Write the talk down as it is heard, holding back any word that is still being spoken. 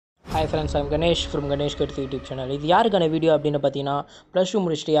Hi friends, I'm Ganesh from Ganesh Karuthu YouTube channel. இது யாருக்கான video அப்படின்னு பார்த்தீங்கன்னா +2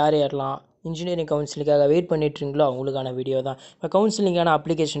 முடிச்சுட்டு யார் யாரெல்லாம் இன்ஜினியரிங் கவுன்சிலிங்காக வெயிட் பண்ணிட்டுருங்களோ அவங்களுக்கான வீடியோ தான். இப்போ கவுன்சிலிங்கான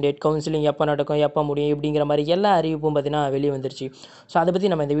அப்ளிகேஷன் டேட், கவுன்சிலிங் எப்போ நடக்கும், எப்போ முடியும் இப்படிங்கிற மாதிரி எல்லா அறிவிப்பும் பார்த்தீங்கன்னா வெளியே வந்துருச்சு. ஸோ அதை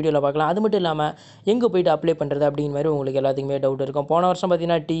பற்றி நம்ம இந்த வீடியோவில் பார்க்கலாம். அது மட்டும் இல்லாமல் எங்கே போய்ட்டு அப்ளை பண்ணுறது அப்படிங்கிற மாதிரி உங்களுக்கு எல்லாத்துக்குமே டவுட் இருக்கும். போன வருஷம்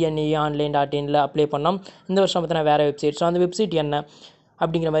பார்த்தீங்கன்னா TNEA online.in அப்ளை பண்ணோம். இந்த வருஷம் பார்த்தீங்கன்னா வேறு வெப்சைட். ஸோ அந்த வெப்சைட் என்ன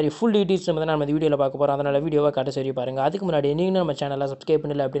அப்படிங்கிற மாதிரி ஃபுல் டீட்டெயில்ஸ் நம்ம இந்த வீடியோவில் பார்க்க போகிறோம். அதனால் வீடியோவை கட்ட சரி பாருங்கள். அதுக்கு முன்னாடி நீங்கள் நம்ம சேனலை சப்ஸ்கிரைப்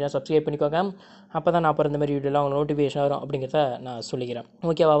பண்ணல அப்படின்னா சப்ஸ்கிரைப் பண்ணிக்கோங்க. அப்போ தான் நான் அப்புறம் இந்த மாதிரி வீடியோலாம் உங்களுக்கு நோட்டிஃபிகேஷன் வரும் அப்படிங்கிறத நான் சொல்லிக்கிறேன்.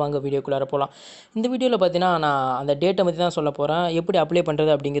 ஓகேவா, வாங்க வீடியோக்குள்ளார போகலாம். இந்த வீடியோவில் பார்த்தீங்கன்னா நான் அந்த டேட்டை பற்றி தான் சொல்ல போகிறேன். எப்படி அப்ளை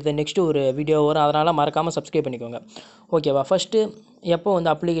பண்ணுறது அப்படிங்கிறது நெக்ஸ்ட்டு ஒரு வீடியோ வரும். அதனால் மறக்காமல் சப்ஸ்கிரைப் பண்ணிக்கோங்க. ஓகேவா, ஃபஸ்ட்டு எப்போ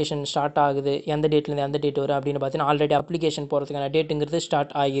வந்து அப்ளிகேஷன் ஸ்டார்ட் ஆகுது, எந்த டேட்லேருந்து எந்த டேட் வரும் அப்படின்னு பார்த்தீங்கன்னா ஆல்ரெடி அப்ளிகேஷன் போகிறதுக்கான டேட்டுங்கிறது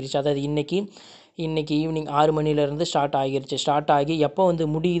ஸ்டார்ட் ஆகிருச்சு. அதாவது இன்றைக்கி ஈவினிங் 6 மணிலேருந்து ஸ்டார்ட் ஆகிருச்சு. ஸ்டார்ட் ஆகி எப்போ வந்து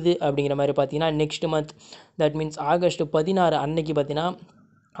முடியுது அப்படிங்கிற மாதிரி பார்த்தீங்கன்னா next month, that means August 16 அன்னைக்கு பார்த்தீங்கன்னா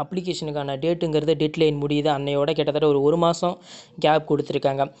அப்ளிகேஷனுக்கான டேட்டுங்கிறது டெட்லைன் முடியுது. அன்னையோட கிட்டத்தட்ட ஒரு மாதம் கேப்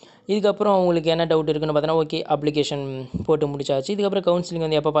கொடுத்துருக்காங்க. இதுக்கப்புறம் உங்களுக்கு என்ன டவுட் இருக்குன்னு பார்த்தீங்கன்னா, ஓகே அப்ளிகேஷன் போட்டு முடிச்சாச்சு. இதுக்கப்புறம் கவுன்சிலிங்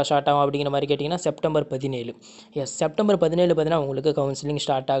வந்து எப்போ ஸ்டார்ட் ஆகும் அப்படிங்கிற மாதிரி கேட்டிங்கன்னா செப்டம்பர் 17. செப்டம்பர் 17 பார்த்தீங்கன்னா உங்களுக்கு கவுன்சிலிங்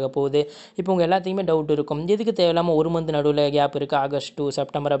ஸ்டார்ட் ஆக போகுது. இப்போ உங்கள் எல்லாத்துக்குமே டவுட் இருக்கும், எதுக்கு தேவையில்லாமல் 1 மந்த் நடுவில் கேப் இருக்குது ஆகஸ்ட் டு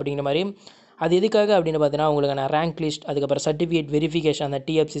செப்டம்பர் அப்படிங்கிற மாதிரி. அது எதுக்காக அப்படின்னு பார்த்தீங்கன்னா உங்களுக்கான ரேங்க் லிஸ்ட், அதுக்கப்புறம் சர்டிஃபிகேட் வெரிஃபிகேஷன் அந்த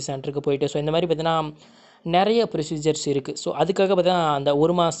TFC சென்டருக்கு போயிட்டு, ஸோ இந்த மாதிரி பார்த்தீங்கன்னா நிறைய ப்ரொசீஜர்ஸ் இருக்குது. ஸோ அதுக்காக பார்த்தீங்கன்னா அந்த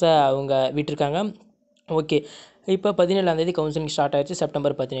 1 மாதம் அவங்க விட்டுருக்காங்க. ஓகே, இப்போ 17ஆம் கவுன்சிலிங் ஸ்டார்ட் ஆகிடுச்சு.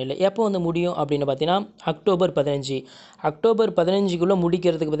 செப்டம்பர் 17 எப்போ வந்து முடியும் அப்படின்னு பார்த்தீங்கன்னா அக்டோபர் 15. அக்டோபர் 15க்குள்ளே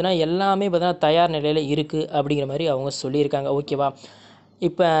முடிக்கிறதுக்கு பார்த்தீங்கன்னா எல்லாமே பார்த்தீங்கன்னா தயார் நிலையில் இருக்குது அப்படிங்கிற மாதிரி அவங்க சொல்லியிருக்காங்க. ஓகேவா,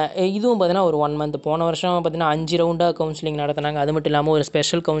 இப்போ இதுவும் பார்த்தீங்கன்னா ஒரு 1 மந்த். போன வருஷம் பார்த்தீங்கன்னா 5 ரவுண்டாக கவுன்சிலிங் நடத்தினாங்க. அது மட்டும் இல்லாமல் ஒரு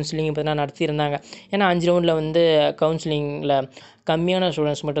ஸ்பெஷல் கவுன்சிலிங் பார்த்தீங்கன்னா நடத்தியிருந்தாங்க. ஏன்னா 5 ரவுண்டில் வந்து கவுன்சிலிங்கில் கம்மியான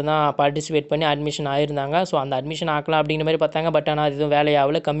ஸ்டூடெண்ட்ஸ் மட்டும்தான் பார்ட்டிசிபேட் பண்ணி அட்மிஷன் ஆகியிருந்தாங்க. ஸோ அந்த அட்மிஷன் ஆக்கலாம் அப்படிங்கிற மாதிரி பார்த்தாங்க. பட் ஆனால் அது எதுவும்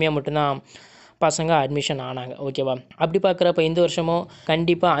வேலையாகல, கம்மியாக மட்டும்தான் பசங்க அட்மிஷன் ஆனாங்க. ஓகேவா, அப்படி பார்க்குறப்ப இந்த வருஷமும்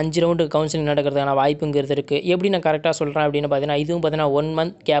கண்டிப்பாக 5 ரவுண்டு கவுன்சிலிங் நடக்கிறதுக்கான வாய்ப்புங்கிறது இருக்குது. எப்படி நான் கரெக்டாக சொல்கிறேன் அப்படின்னு பார்த்தீங்கன்னா இதுவும் பார்த்தீங்கன்னா 1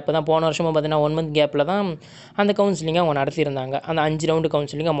 மந்த் கேப்பு தான். போன வருஷமும் பார்த்தீங்கன்னா 1 மந்த் கேப்பில் தான் அந்த கவுன்சிலிங்கை அவங்க நடத்தியிருந்தாங்க, அந்த 5 ரவுண்டு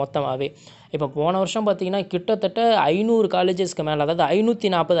கவுன்சிலிங்கை மொத்தமாகவே. இப்போ போன வருஷம் பார்த்திங்கன்னா கிட்டத்தட்ட 500 காலேஜஸ்க்கு மேலே, அதாவது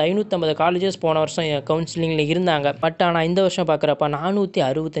 540 550 காலேஜஸ் போன வருஷம் கவுன்சிலிங்கில் இருந்தாங்க. பட் ஆனால் இந்த வருஷம் பார்க்குறப்ப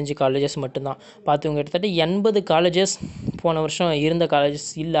 465 காலேஜஸ் மட்டும்தான். பார்த்துங்க, கிட்டத்தட்ட 80 காலேஜஸ் போன வருஷம் இருந்த காலேஜஸ்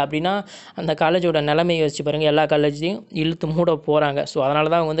இல்லை. அப்படின்னா அந்த காலேஜோட நிலைமையை வச்சு பாருங்கள், எல்லா காலேஜையும் இழுத்து மூட போகிறாங்க. ஸோ அதனால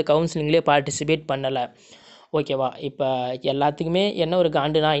தான் அவங்க வந்து கவுன்சிலிங்லேயே பார்ட்டிசிபேட் பண்ணலை. ஓகேவா, இப்போ எல்லாத்துக்குமே என்ன ஒரு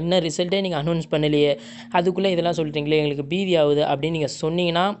காண்டுனா, இன்னும் ரிசல்ட்டே நீங்கள் அனௌன்ஸ் பண்ணலையே, அதுக்குள்ளே இதெல்லாம் சொல்கிறீங்களே, எங்களுக்கு பீதி ஆகுது அப்படின்னு நீங்கள்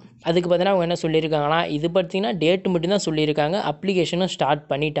சொன்னீங்கன்னா, அதுக்கு பார்த்தீங்கன்னா அவங்க என்ன சொல்லியிருக்காங்கன்னா, இது பார்த்தீங்கன்னா டேட்டு மட்டும்தான் சொல்லியிருக்காங்க, அப்ளிகேஷனும் ஸ்டார்ட்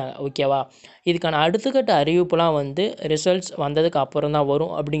பண்ணிட்டாங்க. ஓகேவா, இதுக்கான அடுத்தக்கட்ட அறிவிப்புலாம் வந்து ரிசல்ட்ஸ் வந்ததுக்கு அப்புறம் தான்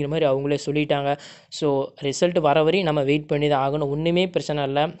வரும் அப்படிங்கிற மாதிரி அவங்களே சொல்லிட்டாங்க. ஸோ ரிசல்ட் வர வரையும் நம்ம வெயிட் பண்ணி தான் ஆகணும். ஒன்றுமே பிரச்சனை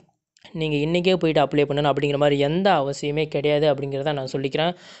இல்லை, நீங்கள் இன்றைக்கே போய்ட்டு அப்ளை பண்ணணும் அப்படிங்கிற மாதிரி எந்த அவசியமே கிடையாது அப்படிங்கிறத நான்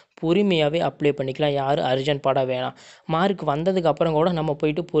சொல்லிக்கிறேன். பொறுமையாகவே அப்ளை பண்ணிக்கலாம், யாரும் அர்ஜென்ட் பட வேணாம். மார்க் வந்ததுக்கு அப்புறம் கூட நம்ம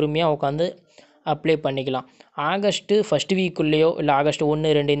போய்ட்டு பொறுமையாக உட்காந்து அப்ளை பண்ணிக்கலாம். ஆகஸ்ட்டு ஃபஸ்ட் வீக்குள்ளேயோ இல்லை ஆகஸ்ட் 1,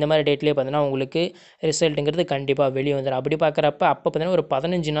 2 இந்த மாதிரி டேட்லேயே பார்த்தீங்கன்னா உங்களுக்கு ரிசல்ட்டுங்கிறது கண்டிப்பாக வெளியே வந்துடும். அப்படி பார்க்குறப்ப அப்போ பார்த்தீங்கன்னா ஒரு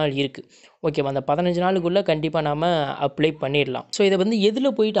 15 நாள் இருக்குது. ஓகேவா, அந்த 15 நாளுக்குள்ளே கண்டிப்பாக நம்ம அப்ளை பண்ணிடலாம். ஸோ இதை வந்து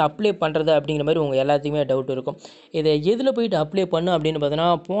எதில் போயிட்டு அப்ளை பண்ணுறது அப்படிங்கிற மாதிரி உங்கள் எல்லாத்துக்குமே டவுட் இருக்கும். இதை எதில் போயிட்டு அப்ளை பண்ணு அப்படின்னு பார்த்தீங்கன்னா,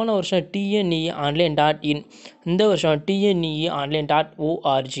 போன வருஷம் TNEA online.in, இந்த வருஷம் TNEA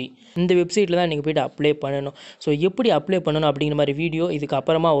online.org இந்த வெப்சைட்டில் தான் நீங்கள் போய்ட்டு அப்ளை பண்ணணும். ஸோ எப்படி அப்ளை பண்ணணும் அப்படிங்கிற மாதிரி வீடியோ இதுக்கு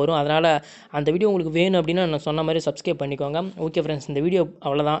அப்புறமா வரும். அதனால் அந்த வீடியோ உங்களுக்கு வேணும் அப்படின்னா நான் சொன்ன மாதிரி சப்ஸ்கிரைப் பண்ணிக்கோங்க. ஓகே ஃப்ரெண்ட்ஸ், இந்த வீடியோ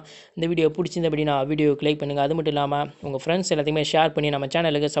அவ்வளோதான். இந்த வீடியோ பிடிச்சிருந்து அப்படின்னா வீடியோக்கு லைக் பண்ணுங்கள். அது மட்டும் இல்லாமல் உங்கள் ஃப்ரெண்ட்ஸ் எல்லாத்தையுமே ஷேர் பண்ணி நம்ம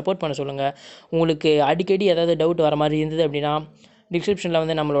சேனலுக்கு சப்போர்ட் பண்ண சொல்லுங்கள். உங்களுக்கு அடிக்கடி ஏதாவது டவுட் வர மாதிரி இருந்தது அப்படின்னா டிஸ்கிரிப்ஷனில்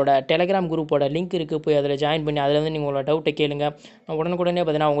வந்து நம்மளோட டெலகிராம் குரூப்போட லிங்க் இருக்குது, போய் அதில் ஜாயின் பண்ணி அதில் வந்து நீங்கள் உங்களோட டவுட்டை கேளுங்க. நான் உடனுக்குடனே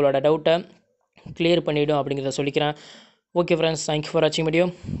பார்த்தீங்கன்னா உங்களோட டவுட்டை கிளியர் பண்ணிவிடும் அப்படிங்கிறத சொல்லிக்கிறேன். ஓகே ஃப்ரெண்ட்ஸ், தேங்க்யூ ஃபார் வாட்சிங் வீடியோ.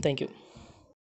 தேங்க்யூ.